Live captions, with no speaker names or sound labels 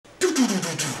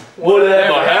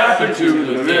Whatever happened to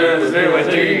the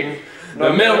milkman,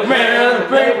 the milkman, the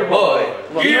paper boy?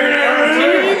 You never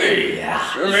see me.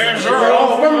 The men are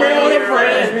all familiar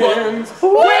friends,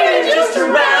 waiting just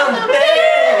around the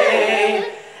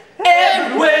bay.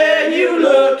 Everywhere you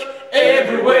look,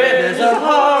 everywhere there's a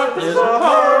heart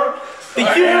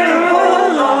that you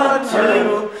hold on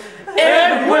to.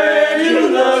 Everywhere you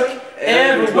look,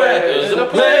 everywhere there's a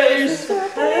place to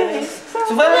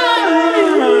find.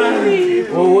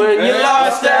 When you're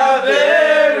lost out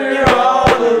there and you're all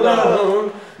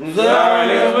alone, there's a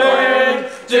way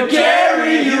to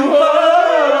carry you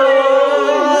home.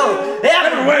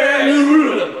 Everywhere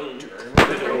you look.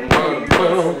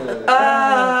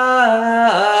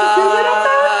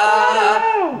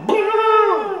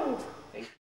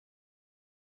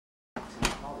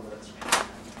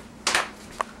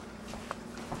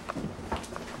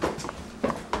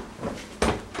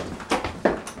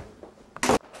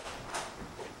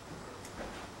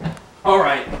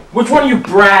 Alright, which one of you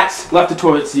brats left the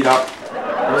toilet seat up?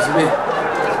 It wasn't me.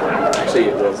 Actually,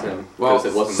 it was him. Well,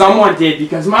 it wasn't someone did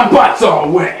because my butt's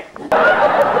all wet. And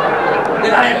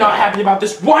I am not happy about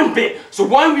this one bit, so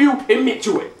one of you admit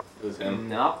to it. It was him.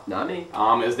 No, not me. It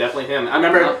was definitely him. I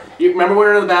remember, you remember we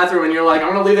were in the bathroom and you're like, I'm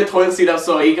gonna leave the toilet seat up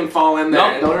so he can fall in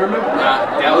there. Nope, don't remember.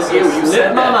 That was you. You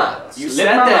said that. You said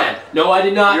that. No, I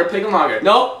did not. You're a pig and lager.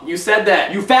 Nope. You said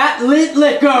that. You fat lit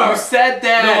liquor. You said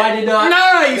that. No, I did not.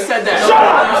 No, you said that. Shut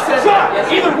up! You said Shut up!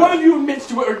 that. Either one of you admits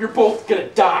to it or you're both gonna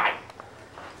die.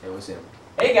 It was him.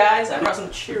 Hey guys, I brought some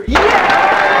Cheerios. Yeah!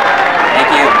 Thank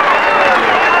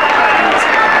you.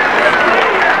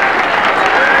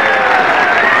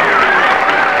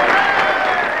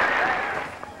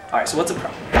 Alright, so what's the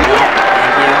problem? Thank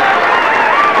you.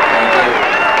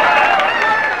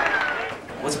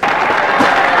 What's the problem?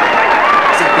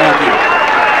 I said thank you.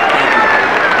 Thank you.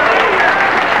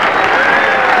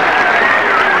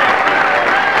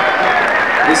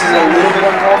 This is a little bit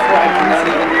uncalled for. I cannot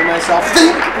even hear myself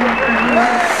think.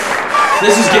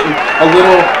 This is getting a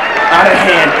little out of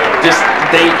hand.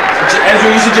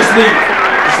 Ezra, you should just leave.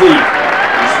 Just leave.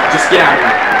 Just get out of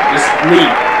here. Just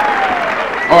leave.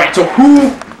 Alright, so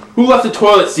who left the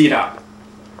toilet seat up?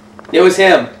 It was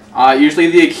him.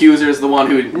 Usually the accuser is the one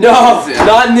who. No,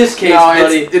 not in this case, No,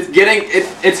 buddy.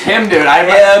 it's him, dude.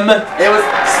 Him. It was.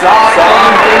 Stop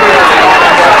calling fingers.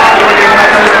 You were making my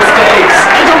first mistakes.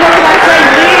 Ezra, what did I say?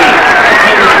 Leave!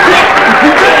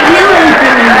 You can't hear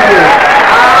anything anymore.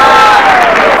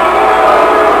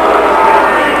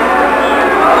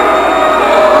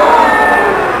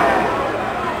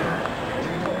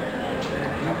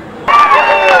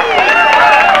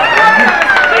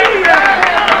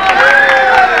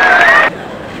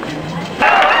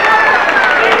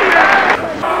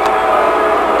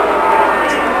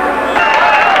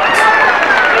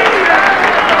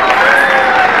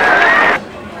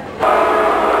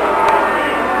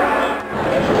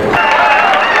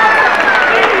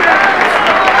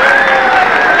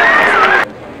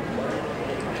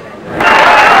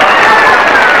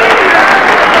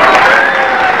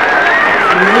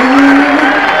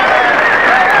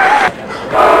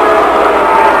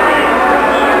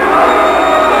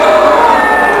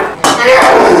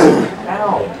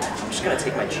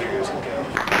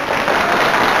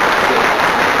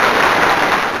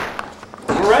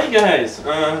 Guys,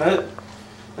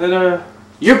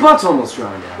 Your butt's almost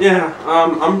dry now. yeah,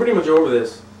 I'm pretty much over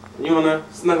this. You wanna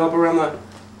snuggle up around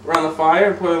the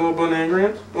fire and play a little banana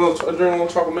grams? Drink a little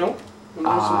chocolate milk? Some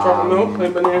chocolate milk, play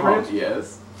banana grams?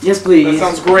 Yes. Yes, please.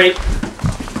 That sounds great.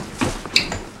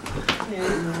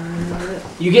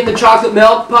 You getting the chocolate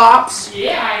milk, Pops?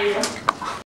 Yeah, I am.